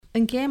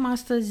Încheiem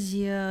astăzi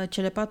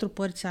cele 4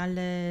 părți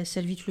ale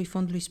Serviciului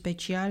Fondului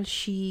Special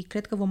și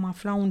cred că vom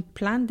afla un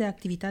plan de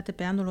activitate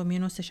pe anul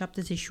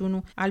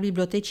 1971 al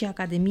Bibliotecii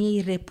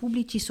Academiei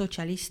Republicii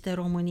Socialiste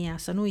România.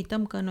 Să nu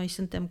uităm că noi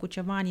suntem cu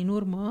ceva ani în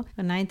urmă,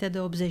 înainte de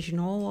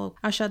 89,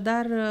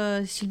 așadar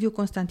Silviu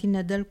Constantin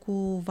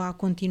Nedelcu va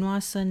continua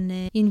să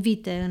ne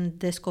invite în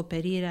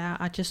descoperirea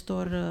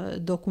acestor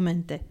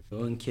documente.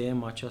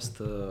 Încheiem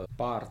această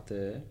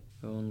parte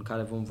în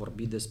care vom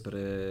vorbi despre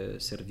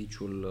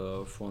Serviciul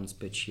Fond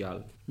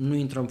Special. Nu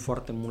intrăm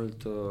foarte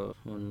mult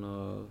în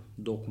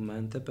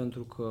documente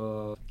pentru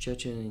că ceea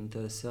ce ne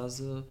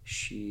interesează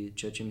și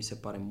ceea ce mi se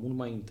pare mult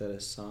mai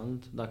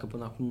interesant, dacă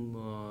până acum,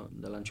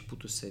 de la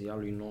începutul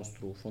serialului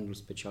nostru, Fondul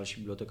Special și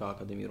Biblioteca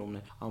Academiei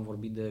Române, am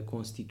vorbit de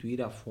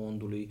constituirea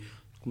fondului,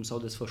 cum s-au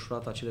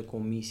desfășurat acele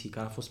comisii,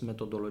 care a fost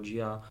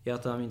metodologia.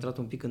 Iată, am intrat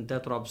un pic în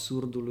teatrul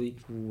absurdului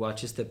cu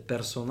aceste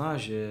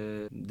personaje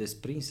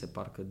desprinse,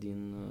 parcă,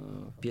 din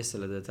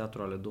piesele de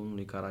teatru ale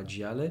domnului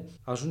Caragiale.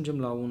 Ajungem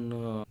la un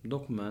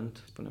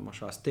document, spunem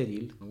așa,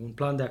 steril, un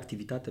plan de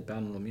activitate pe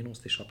anul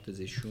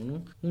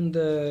 1971,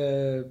 unde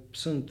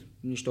sunt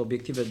niște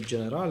obiective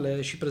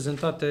generale și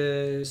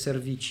prezentate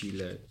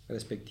serviciile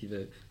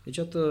respective. Deci,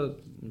 iată,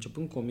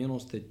 începând cu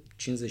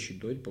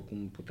 1952, după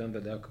cum putem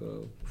vedea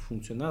că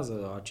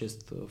funcționează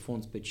acest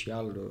fond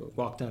special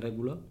cu acte în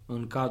regulă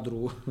în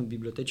cadrul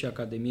Bibliotecii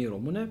Academiei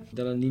Române.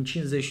 Din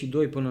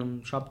 52 până în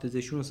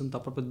 71 sunt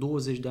aproape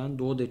 20 de ani,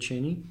 2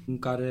 decenii, în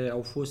care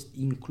au fost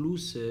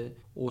incluse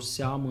o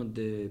seamă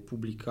de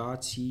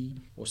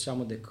publicații, o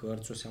seamă de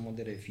cărți, o seamă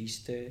de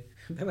reviste,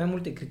 pe mai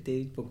multe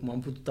criterii, după cum am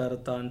putut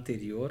arăta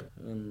anterior,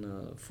 în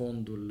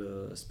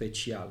fondul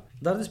special.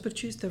 Dar despre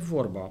ce este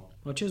vorba?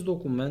 Acest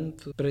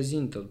document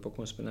prezintă, după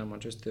cum spuneam,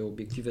 aceste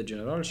obiective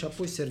generale și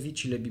apoi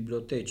serviciile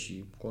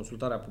bibliotecii,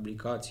 consultarea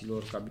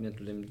publicațiilor,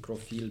 cabinetul de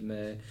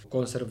microfilme,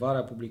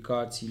 conservarea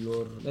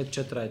publicațiilor, etc.,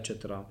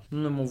 etc.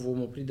 Nu ne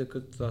vom opri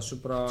decât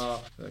asupra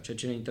ceea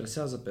ce ne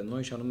interesează pe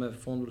noi, și anume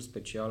fondul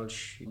special,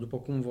 și după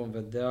cum vom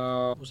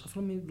vedea, o să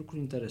aflăm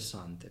lucruri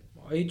interesante.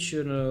 Aici,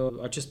 în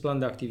acest plan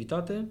de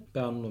activitate, pe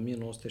anul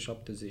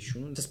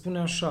 1971, se spune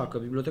așa că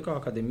Biblioteca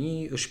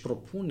Academiei își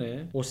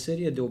propune o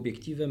serie de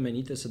obiective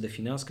menite să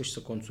definească și să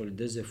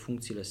consolideze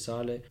funcțiile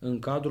sale în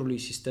cadrul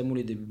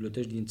sistemului de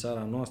biblioteci din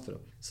țara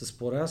noastră, să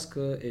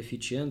sporească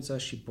eficiența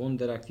și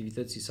ponderea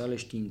activității sale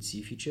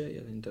științifice.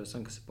 E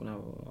interesant că se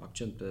punea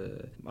accent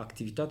pe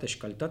activitatea și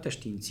calitatea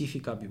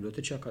științifică a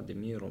Bibliotecii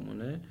Academiei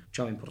Române.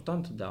 Cea mai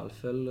importantă, de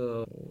altfel,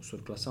 o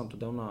surclasa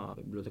întotdeauna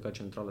Biblioteca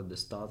Centrală de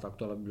Stat,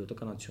 actuala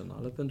Biblioteca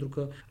Națională, pentru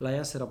că la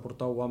ea se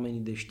raportau oamenii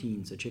de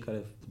știință. Cei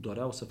care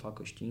doreau să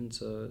facă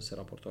știință se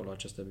raportau la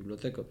această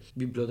bibliotecă.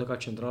 Biblioteca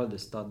Centrală de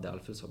Stat, de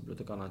altfel, sau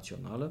Biblioteca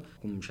Națională,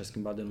 cum și-a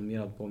schimbat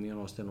denumirea după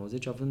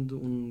 1990, având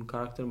un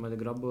caracter mai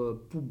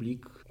degrabă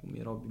public, cum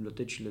erau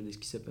bibliotecile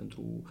deschise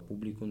pentru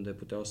public, unde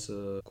puteau să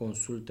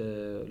consulte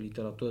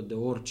literatură de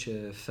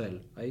orice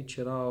fel. Aici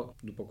era,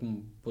 după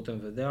cum putem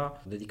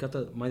vedea,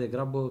 dedicată mai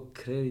degrabă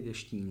creierii de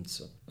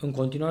știință. În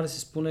continuare se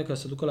spune că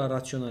se ducă la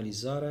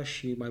raționalizarea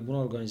și mai bună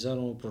organizare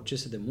a unor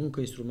procese de muncă,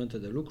 instrumente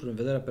de lucru, în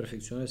vederea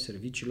perfecționării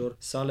serviciilor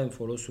sale în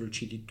folosul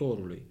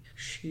cititorului.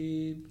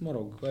 Și, mă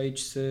rog, aici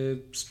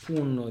se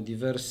spun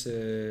diverse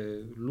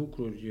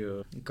lucruri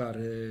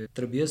care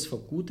trebuie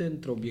făcute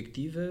între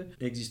obiective.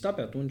 Exista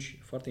pe atunci,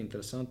 foarte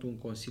interesant, un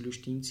consiliu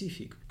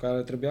științific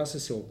care trebuia să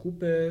se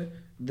ocupe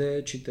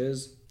de,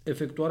 citez,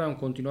 efectuarea în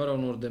continuare a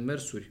unor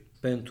demersuri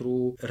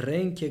pentru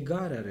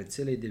reînchegarea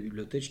rețelei de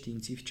biblioteci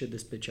științifice de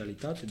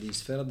specialitate din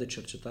sfera de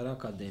cercetare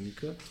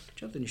academică.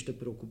 Deci, niște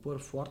preocupări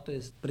foarte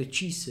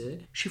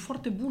precise și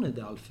foarte bune,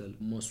 de altfel.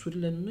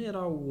 Măsurile nu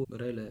erau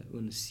rele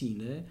în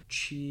sine,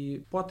 ci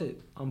poate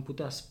am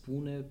putea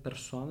spune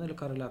persoanele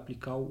care le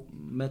aplicau,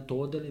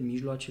 metodele,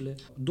 mijloacele.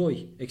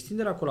 2.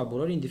 Extinderea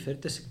colaborării în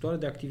diferite sectoare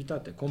de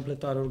activitate,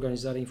 completare,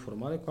 organizare,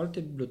 informare cu alte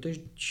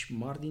biblioteci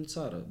mari din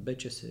țară,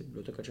 BCS,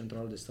 Biblioteca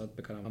Centrală de Stat,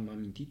 pe care am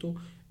amintit-o,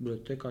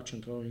 Biblioteca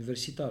Centrală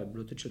Universitară,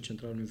 Bibliotecile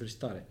Centrale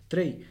Universitare.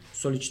 3.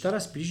 Solicitarea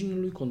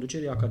sprijinului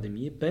conducerii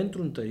Academiei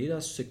pentru întărirea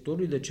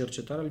sectorului de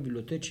cercetare al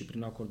bibliotecii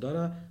prin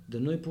acordarea de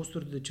noi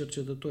posturi de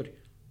cercetători.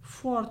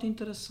 Foarte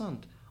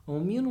interesant. În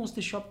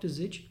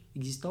 1970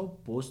 existau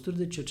posturi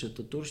de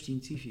cercetători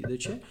științifici. De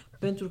ce?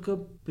 Pentru că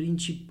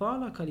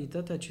principala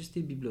calitate a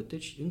acestei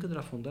biblioteci, încă de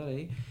la fondarea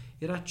ei,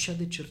 era cea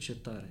de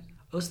cercetare.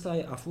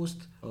 Ăsta a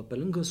fost, pe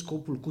lângă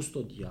scopul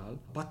custodial,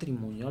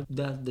 patrimonial,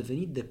 de a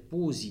deveni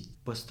depozit,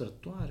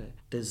 păstrătoare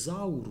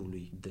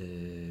tezaurului de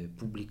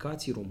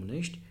publicații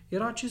românești,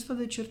 era acesta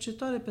de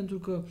cercetare, pentru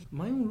că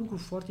mai e un lucru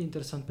foarte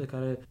interesant pe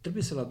care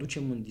trebuie să-l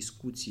aducem în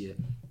discuție.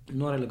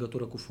 Nu are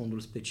legătură cu fondul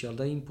special,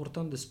 dar e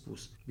important de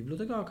spus.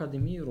 Biblioteca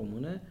Academiei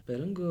Române, pe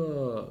lângă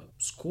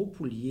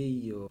scopul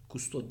ei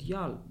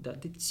custodial de a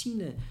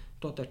deține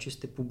toate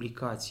aceste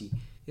publicații,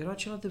 era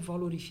acela de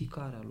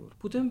valorificare a lor.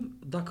 Putem,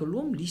 dacă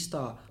luăm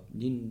lista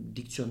din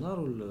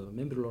dicționarul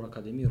membrilor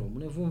Academiei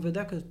Române, vom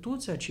vedea că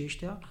toți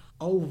aceștia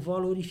au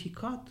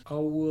valorificat,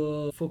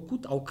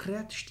 au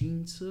creat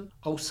știință,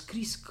 au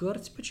scris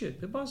cărți pe ce?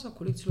 Pe baza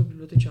colecțiilor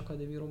Bibliotecii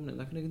Academiei Române.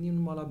 Dacă ne gândim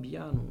numai la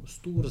Bianu,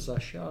 Sturza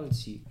și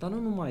alții, dar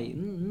nu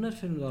ne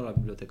referim doar la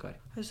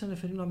bibliotecari. Hai să ne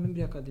referim la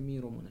membrii Academiei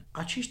Române.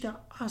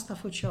 Aceștia asta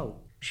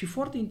făceau. Și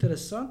foarte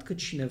interesant că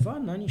cineva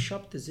în anii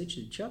 70,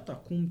 deci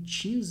acum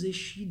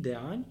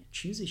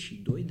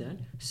 52 de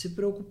ani, se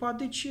preocupa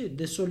de ce?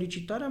 De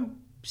solicitarea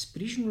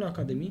sprijinului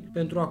Academiei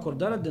pentru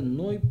acordarea de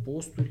noi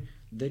posturi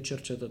de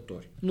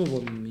cercetători. Nu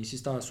vom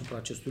insista asupra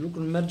acestui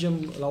lucru, mergem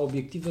la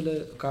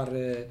obiectivele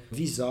care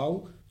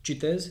vizau,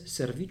 citez,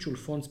 Serviciul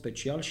Fond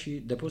Special și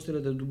depozitele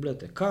de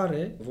dublete,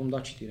 care, vom da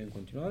citire în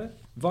continuare,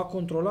 va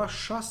controla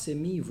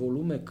 6.000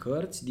 volume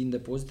cărți din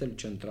depozitele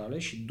centrale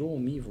și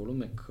 2.000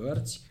 volume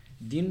cărți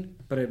din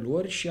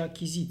preluări și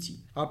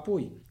achiziții.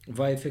 Apoi,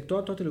 va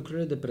efectua toate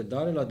lucrările de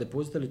predare la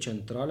depozitele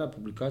centrale a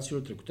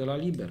publicațiilor trecute la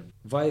liber.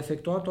 Va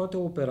efectua toate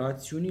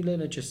operațiunile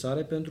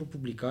necesare pentru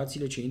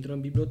publicațiile ce intră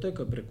în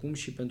bibliotecă, precum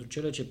și pentru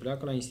cele ce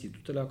pleacă la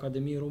institutele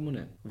Academiei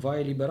Române. Va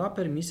elibera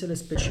permisele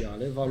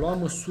speciale, va lua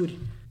măsuri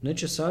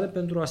necesare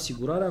pentru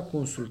asigurarea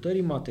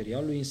consultării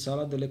materialului în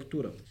sala de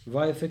lectură.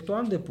 Va efectua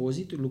în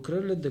depozit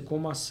lucrările de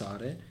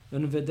comasare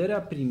în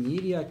vederea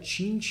primirii a 5.000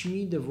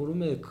 de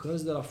volume de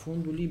cărți de la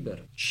Fondul Liber.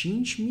 5.000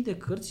 de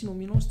cărți în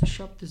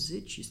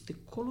 1970 este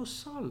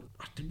colosal.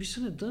 Ar trebui să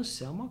ne dăm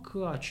seama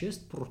că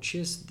acest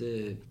proces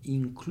de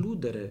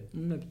includere,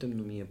 nu ne putem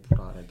numi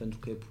epurare, pentru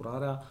că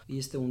epurarea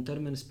este un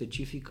termen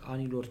specific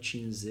anilor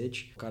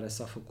 50, care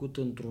s-a făcut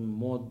într-un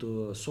mod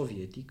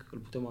sovietic, îl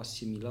putem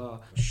asimila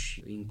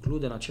și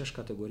include în aceeași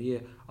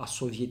categorie a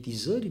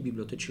sovietizării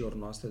bibliotecilor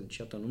noastre, deci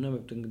iată, nu ne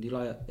putem gândi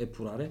la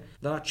epurare,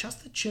 dar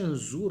această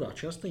cenzură,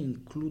 această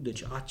includere,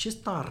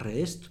 acest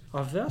arest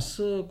avea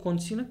să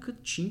conțină cât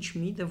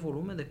 5.000 de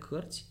volume de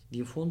cărți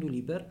din Fondul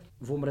Liber.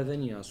 Vom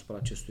reveni asupra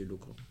acestui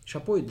lucru. Și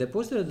apoi,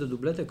 depozitele de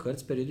dublete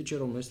cărți periodice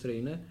române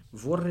străine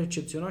vor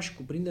recepționa și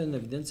cuprinde în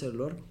evidențele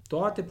lor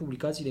toate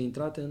publicațiile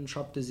intrate în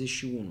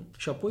 71.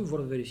 Și apoi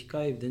vor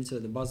verifica evidențele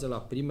de bază la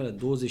primele 22.000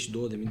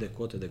 de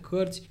cote de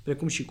cărți,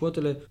 precum și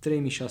cotele 3.600,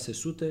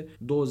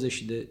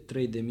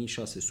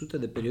 23.600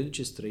 de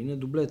periodice străine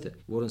dublete.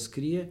 Vor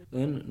înscrie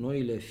în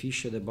noile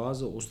fișe de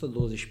bază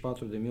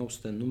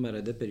 124.800 numere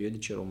de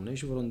periodice românești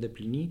și vor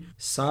îndeplini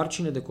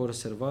sarcine de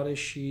conservare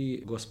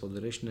și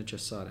gospodărești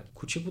necesare.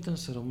 Cu ce putem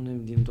să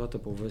rămânem din toată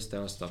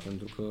povestea asta?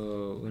 Pentru că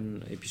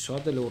în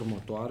episoadele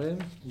următoare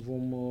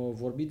vom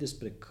vorbi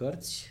despre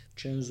cărți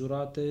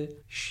cenzurate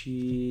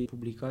și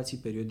publicații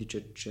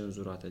periodice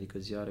cenzurate, adică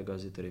ziare,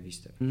 gazete,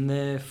 reviste.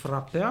 Ne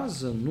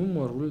frapează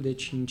numărul de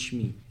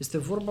 5.000. Este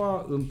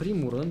vorba, în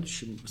primul rând,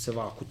 și se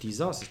va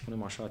acutiza, să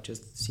spunem așa,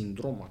 acest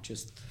sindrom,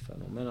 acest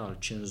fenomen al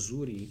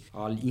cenzurii,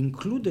 al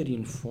includerii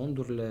în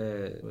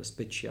fondurile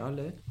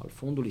speciale, al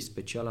Fondului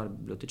Special al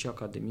Bibliotecii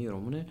Academiei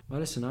Române, mai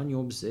ales în anii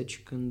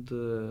 80, când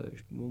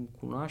vom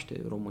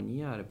cunoaște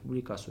România,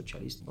 Republica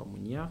Socialistă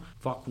România,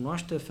 va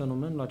cunoaște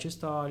fenomenul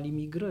acesta al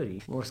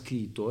imigrării unor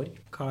scriitori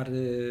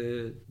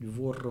care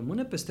vor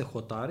rămâne peste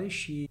hotare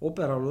și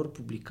opera lor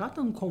publicată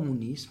în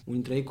comunism,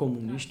 unii dintre ei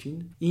comuniști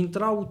fiind,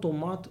 intra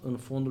automat în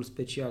Fondul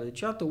Special. Deci,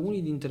 iată,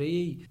 unii dintre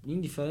ei,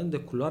 indiferent de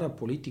culoarea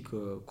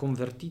politică,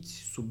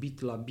 convertiți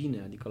subit la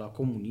bine, adică la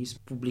comunism,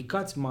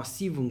 publicați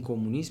masiv în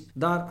comunism,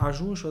 dar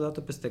ajunși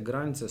odată peste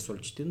graniță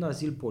solicitând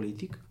azil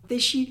politic,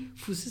 deși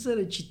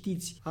fuseseră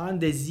citiți ani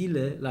de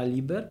zile la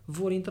liber,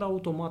 vor intra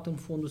automat în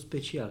Fondul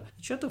Special.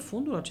 Deci, iată,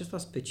 fondul acesta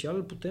special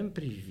îl putem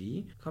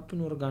privi ca pe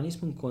un organism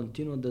în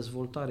continuă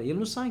dezvoltare. El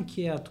nu s-a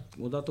încheiat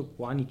odată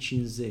cu anii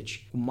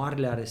 50, cu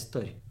marile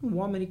arestări.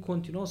 Oamenii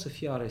continuau să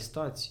fie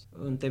arestați,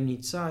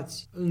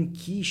 întemnițați,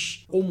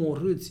 închiși,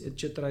 omorâți,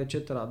 etc.,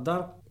 etc.,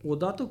 dar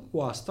odată cu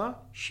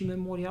asta și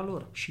memoria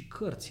lor și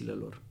cărțile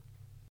lor.